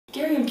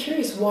Gary, I'm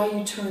curious why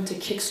you turned to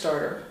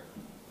Kickstarter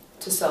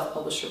to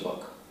self-publish your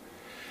book.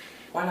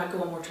 Why not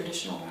go a more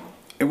traditional route?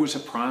 It was a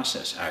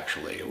process,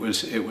 actually. It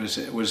was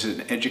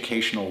an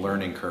educational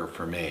learning curve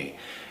for me.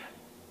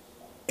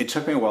 It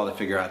took me a while to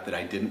figure out that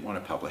I didn't want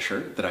a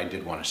publisher, that I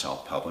did want to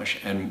self-publish,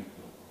 and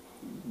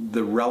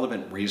the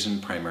relevant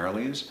reason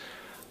primarily is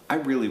I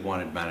really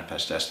wanted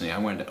Manifest Destiny. I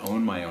wanted to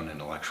own my own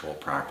intellectual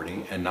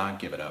property and not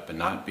give it up and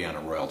not be on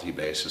a royalty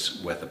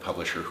basis with a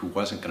publisher who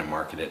wasn't going to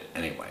market it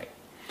anyway.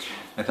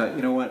 I thought,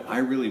 you know what, I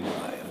really,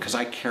 because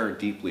I care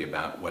deeply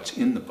about what's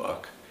in the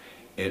book,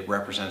 it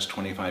represents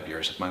 25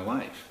 years of my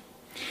life.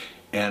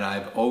 And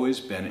I've always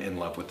been in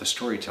love with the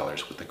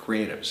storytellers, with the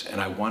creatives, and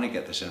I want to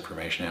get this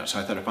information out. So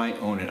I thought if I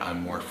own it,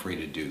 I'm more free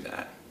to do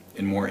that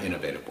in more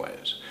innovative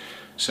ways.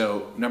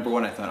 So number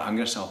one, I thought I'm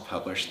going to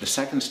self-publish. The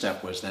second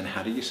step was then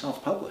how do you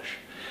self-publish?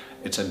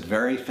 It's a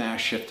very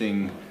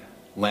fast-shifting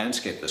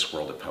landscape, this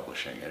world of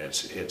publishing, and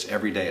it's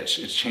every day,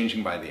 it's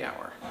changing by the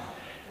hour.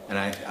 And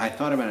I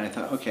thought about it, and I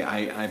thought, okay,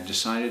 I've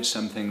decided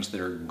some things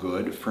that are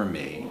good for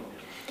me,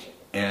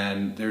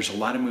 and there's a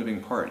lot of moving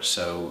parts.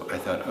 So I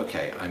thought,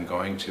 okay, I'm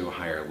going to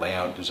hire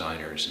layout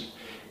designers and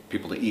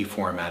people to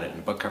e-format it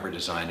and book cover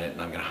design it,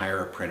 and I'm going to hire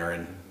a printer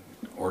and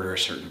order a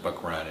certain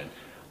book run, and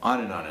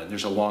on and on. And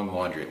there's a long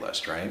laundry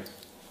list, right?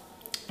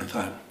 I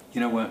thought, you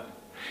know what?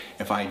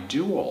 If I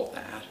do all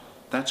that,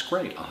 that's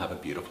great. I'll have a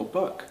beautiful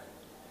book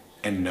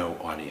and no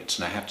audience,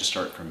 and I have to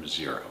start from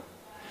zero.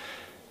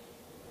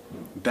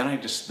 Then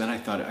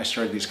I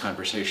started these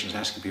conversations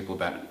asking people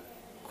about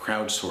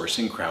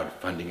crowdsourcing,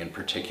 crowdfunding in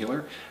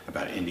particular,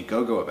 about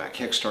Indiegogo, about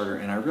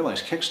Kickstarter, and I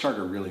realized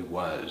Kickstarter really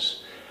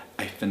was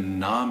a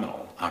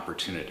phenomenal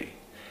opportunity.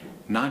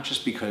 Not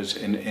just because,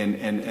 and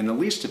the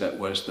least of it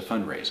was the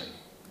fundraising.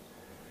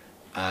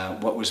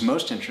 What was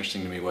most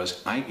interesting to me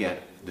was I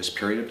get this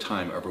period of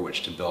time over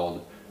which to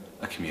build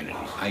a community.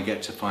 I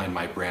get to find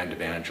my brand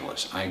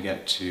evangelists. I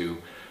get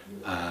to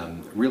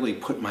really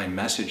put my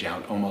message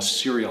out,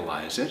 almost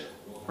serialize it,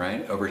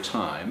 right, over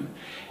time,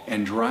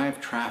 and drive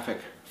traffic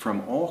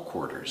from all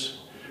quarters,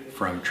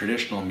 from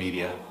traditional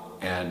media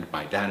and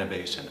my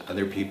database and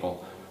other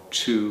people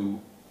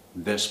to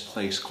this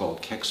place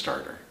called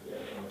Kickstarter.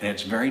 And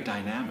it's very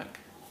dynamic.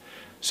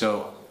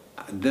 So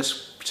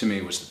this, to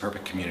me, was the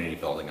perfect community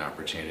building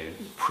opportunity.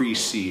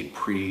 Pre-seed,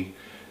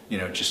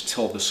 just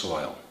till the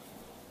soil.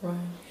 Right.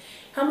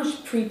 How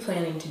much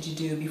pre-planning did you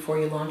do before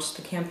you launched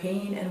the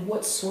campaign, and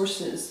what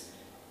sources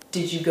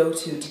did you go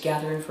to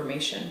gather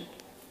information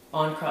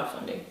on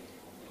crowdfunding?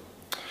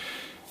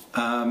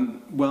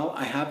 Well,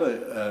 I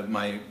have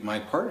my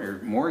partner,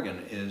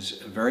 Morgan,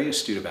 is very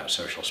astute about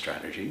social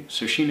strategy,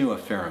 so she knew a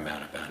fair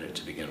amount about it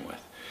to begin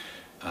with.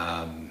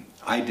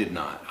 I did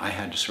not. I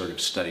had to sort of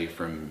study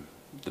from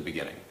the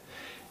beginning.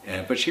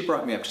 But she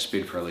brought me up to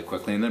speed fairly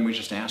quickly, and then we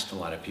just asked a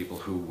lot of people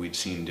who we'd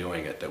seen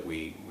doing it that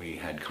we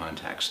had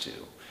contacts to.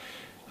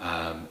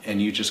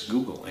 And you just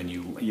Google, and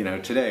you know,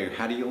 today,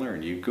 how do you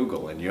learn? You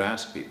Google, and you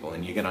ask people,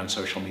 and you get on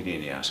social media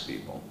and you ask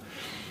people.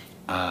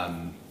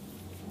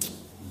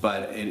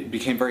 But it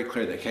became very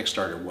clear that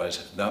Kickstarter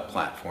was the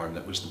platform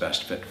that was the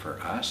best fit for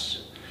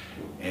us.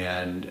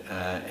 And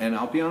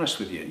I'll be honest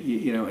with you,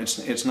 you know,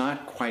 it's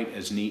not quite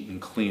as neat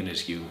and clean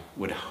as you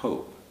would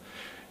hope.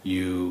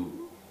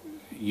 You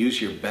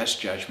use your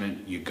best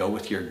judgment, you go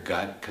with your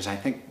gut, because I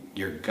think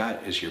your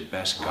gut is your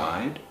best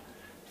guide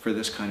for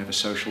this kind of a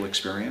social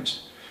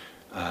experience.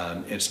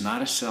 It's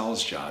not a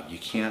sales job.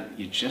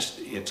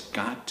 It's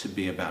got to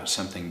be about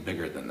something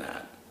bigger than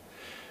that.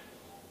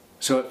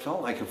 So it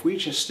felt like if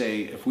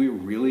we were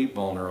really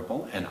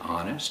vulnerable and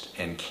honest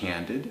and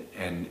candid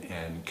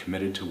and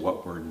committed to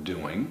what we're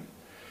doing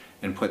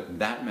and put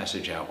that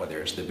message out,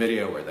 whether it's the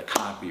video or the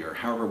copy or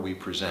however we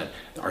present,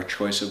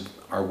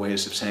 our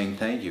ways of saying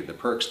thank you, the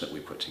perks that we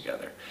put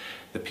together,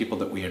 the people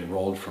that we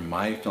enrolled from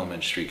my film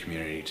industry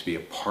community to be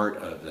a part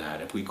of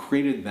that, if we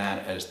created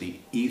that as the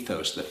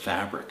ethos, the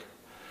fabric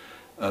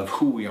of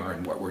who we are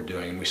and what we're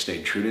doing, and we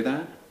stayed true to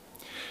that,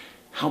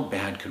 how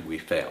bad could we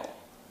fail?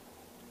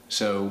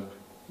 So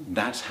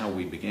that's how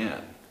we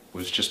began,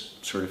 was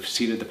just sort of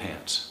seat of the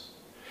pants.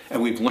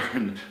 And we've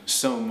learned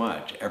so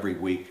much every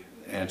week,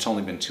 and it's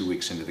only been 2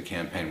 weeks into the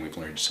campaign, we've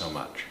learned so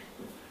much.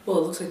 Well,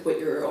 it looks like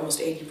you're almost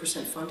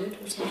 80% funded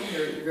or something?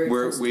 Or you're very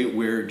close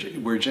to...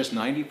 We're just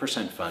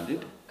 90%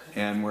 funded,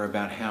 and we're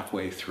about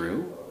halfway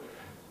through.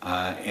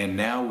 And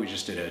now we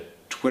just did a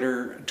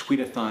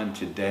tweet-a-thon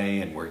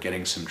today, and we're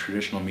getting some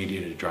traditional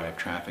media to drive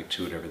traffic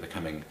to it over the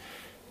coming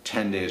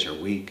 10 days or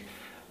week.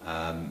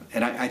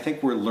 And I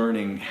think we're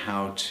learning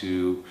how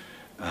to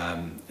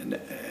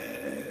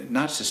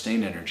not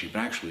sustain energy, but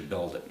actually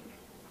build it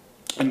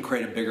and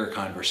create a bigger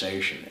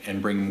conversation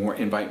and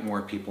invite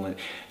more people in.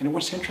 And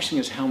what's interesting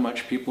is how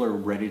much people are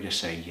ready to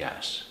say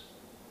yes.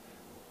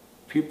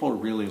 People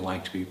really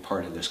like to be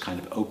part of this kind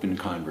of open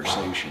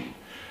conversation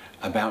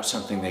about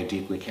something they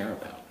deeply care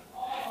about.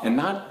 And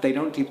they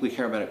don't deeply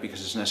care about it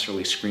because it's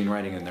necessarily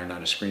screenwriting and they're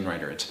not a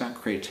screenwriter. It's about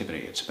creativity.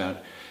 It's about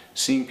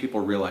seeing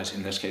people realize,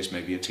 in this case,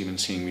 maybe it's even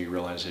seeing me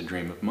realize a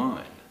dream of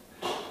mine.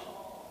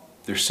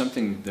 There's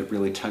something that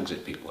really tugs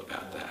at people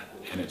about that.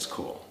 and it's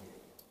cool.